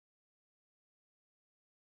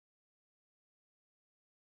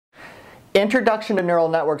Introduction to Neural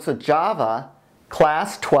Networks with Java,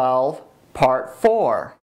 Class 12, Part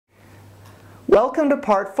 4. Welcome to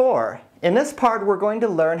Part 4. In this part, we're going to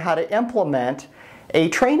learn how to implement a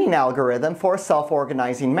training algorithm for a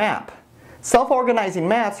self-organizing map. Self-organizing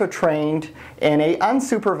maps are trained in an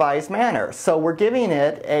unsupervised manner, so we're giving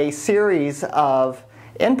it a series of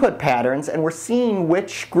input patterns and we're seeing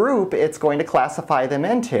which group it's going to classify them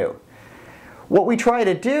into. What we try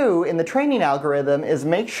to do in the training algorithm is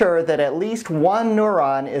make sure that at least one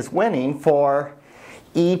neuron is winning for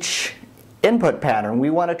each input pattern.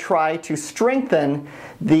 We want to try to strengthen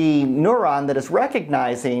the neuron that is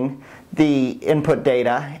recognizing the input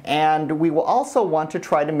data, and we will also want to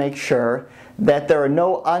try to make sure that there are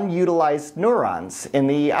no unutilized neurons in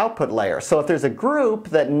the output layer. So if there's a group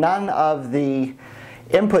that none of the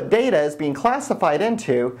input data is being classified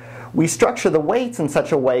into, we structure the weights in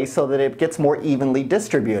such a way so that it gets more evenly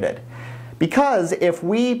distributed. Because if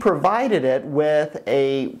we provided it with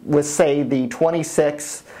say the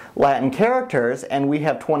 26 Latin characters and we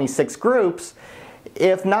have 26 groups,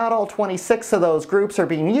 if not all 26 of those groups are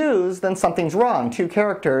being used, then something's wrong. Two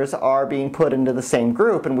characters are being put into the same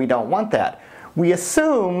group and we don't want that. We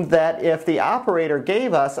assume that if the operator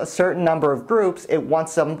gave us a certain number of groups, it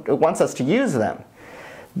wants us to use them.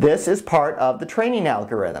 This is part of the training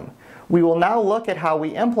algorithm. We will now look at how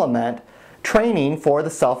we implement training for the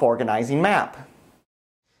self-organizing map.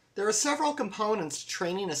 There are several components to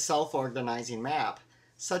training a self-organizing map.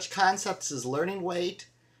 Such concepts as learning weight,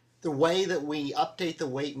 the way that we update the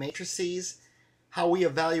weight matrices, how we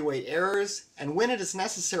evaluate errors, and when it is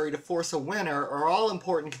necessary to force a winner are all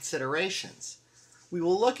important considerations. We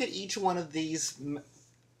will look at each one of these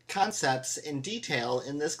concepts in detail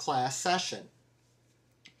in this class session.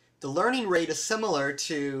 The learning rate is similar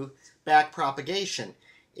to backpropagation.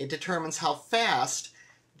 It determines how fast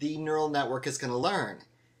the neural network is going to learn.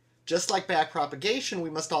 Just like backpropagation,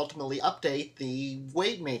 we must ultimately update the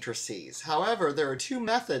weight matrices. However, there are two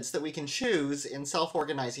methods that we can choose in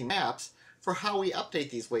self-organizing maps for how we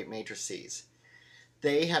update these weight matrices.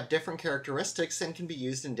 They have different characteristics and can be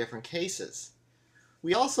used in different cases.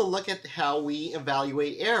 We also look at how we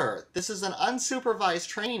evaluate error. This is an unsupervised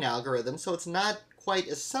training algorithm, so it's not quite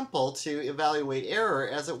as simple to evaluate error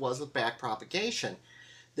as it was with backpropagation.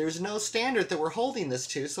 There's no standard that we're holding this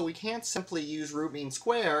to, so we can't simply use root mean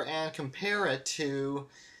square and compare it to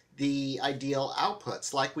the ideal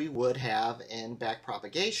outputs like we would have in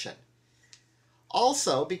backpropagation.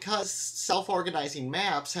 Also, because self-organizing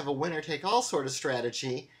maps have a winner-take-all sort of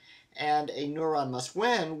strategy and a neuron must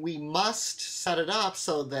win, we must set it up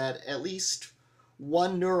so that at least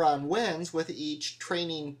one neuron wins with each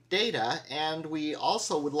training data, and we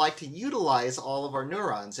also would like to utilize all of our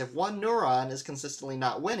neurons. If one neuron is consistently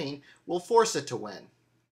not winning, we'll force it to win.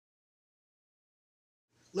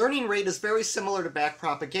 Learning rate is very similar to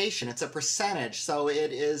backpropagation. It's a percentage, so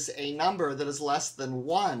it is a number that is less than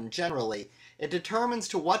 1 generally. It determines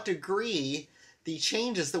to what degree the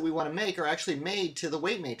changes that we want to make are actually made to the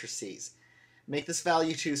weight matrices. Make this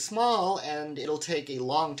value too small and it'll take a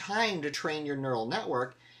long time to train your neural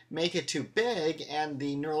network. Make it too big and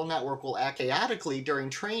the neural network will act chaotically during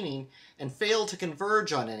training and fail to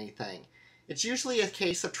converge on anything. It's usually a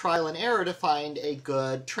case of trial and error to find a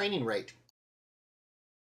good training rate.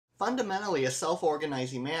 Fundamentally, a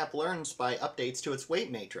self-organizing map learns by updates to its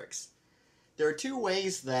weight matrix. There are two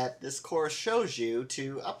ways that this course shows you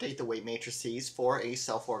to update the weight matrices for a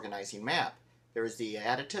self-organizing map. There is the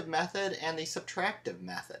additive method and the subtractive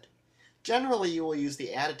method. Generally, you will use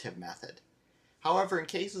the additive method. However, in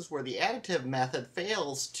cases where the additive method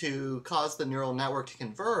fails to cause the neural network to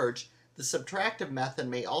converge, the subtractive method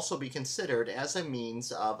may also be considered as a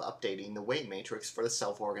means of updating the weight matrix for the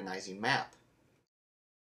self-organizing map.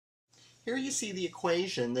 Here you see the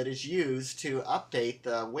equation that is used to update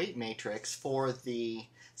the weight matrix for the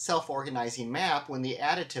self-organizing map when the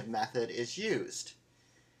additive method is used.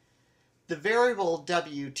 The variable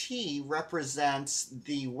Wt represents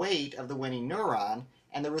the weight of the winning neuron,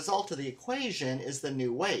 and the result of the equation is the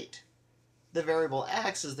new weight. The variable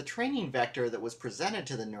x is the training vector that was presented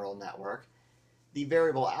to the neural network. The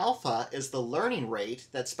variable alpha is the learning rate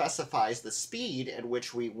that specifies the speed at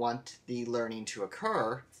which we want the learning to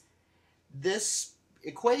occur. This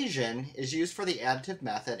equation is used for the additive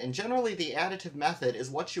method, and generally the additive method is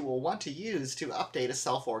what you will want to use to update a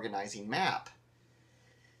self-organizing map.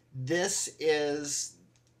 This is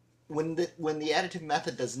when the additive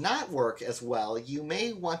method does not work as well, you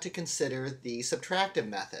may want to consider the subtractive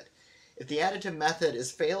method. If the additive method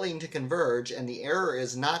is failing to converge and the error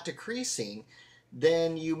is not decreasing,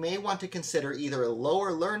 then you may want to consider either a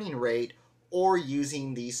lower learning rate or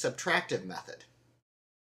using the subtractive method.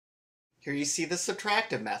 Here you see the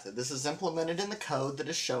subtractive method. This is implemented in the code that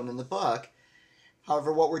is shown in the book.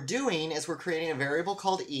 However, what we're doing is we're creating a variable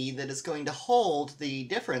called e that is going to hold the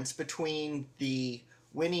difference between the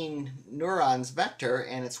winning neuron's vector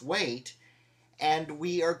and its weight, and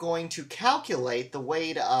we are going to calculate the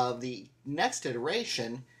weight of the next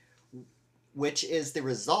iteration, which is the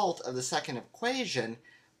result of the second equation,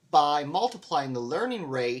 by multiplying the learning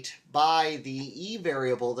rate by the e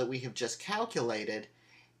variable that we have just calculated.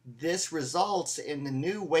 This results in the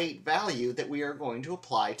new weight value that we are going to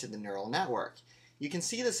apply to the neural network. You can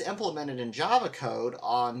see this implemented in Java code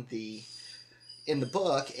in the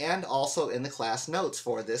book and also in the class notes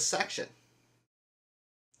for this section.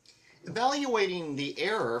 Evaluating the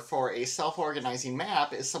error for a self-organizing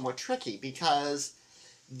map is somewhat tricky because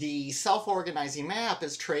the self-organizing map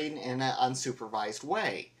is trained in an unsupervised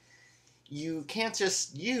way. You can't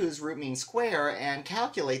just use root mean square and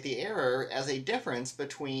calculate the error as a difference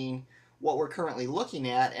between what we're currently looking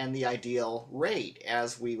at and the ideal rate,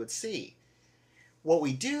 as we would see. What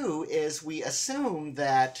we do is we assume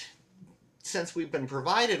that since we've been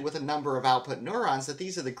provided with a number of output neurons, that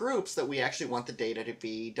these are the groups that we actually want the data to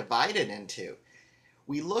be divided into.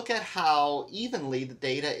 We look at how evenly the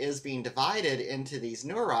data is being divided into these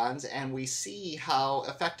neurons, and we see how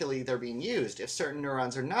effectively they're being used. If certain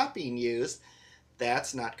neurons are not being used,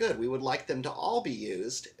 that's not good. We would like them to all be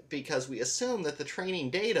used because we assume that the training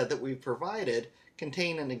data that we've provided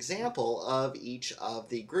contain an example of each of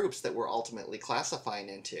the groups that we're ultimately classifying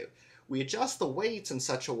into. We adjust the weights in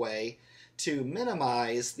such a way to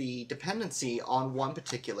minimize the dependency on one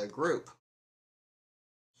particular group.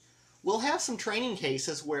 We'll have some training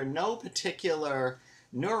cases where no particular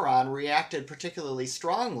neuron reacted particularly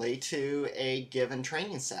strongly to a given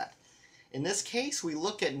training set. In this case, we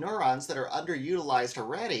look at neurons that are underutilized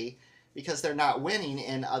already because they're not winning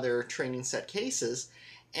in other training set cases,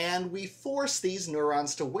 and we force these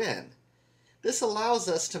neurons to win. This allows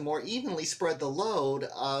us to more evenly spread the load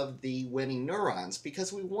of the winning neurons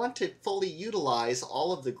because we want to fully utilize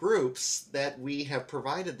all of the groups that we have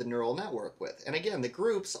provided the neural network with. And again, the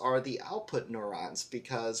groups are the output neurons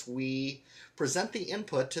because we present the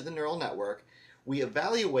input to the neural network, we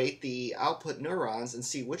evaluate the output neurons and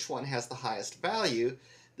see which one has the highest value.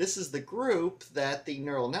 This is the group that the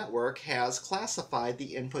neural network has classified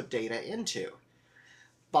the input data into.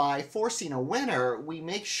 By forcing a winner, we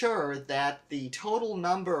make sure that the total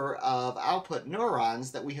number of output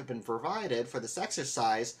neurons that we have been provided for this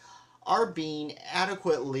exercise are being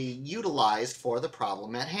adequately utilized for the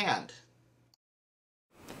problem at hand.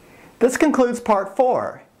 This concludes part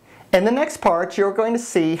 4. In the next part, you're going to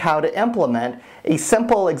see how to implement a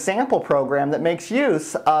simple example program that makes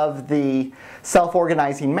use of the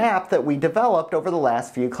self-organizing map that we developed over the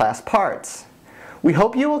last few class parts. We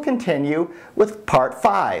hope you will continue with Part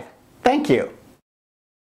 5. Thank you.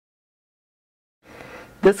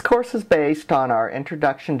 This course is based on our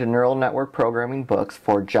Introduction to Neural Network Programming books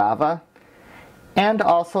for Java and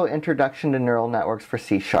also Introduction to Neural Networks for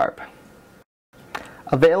C#.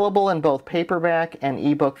 Available in both paperback and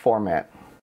ebook format.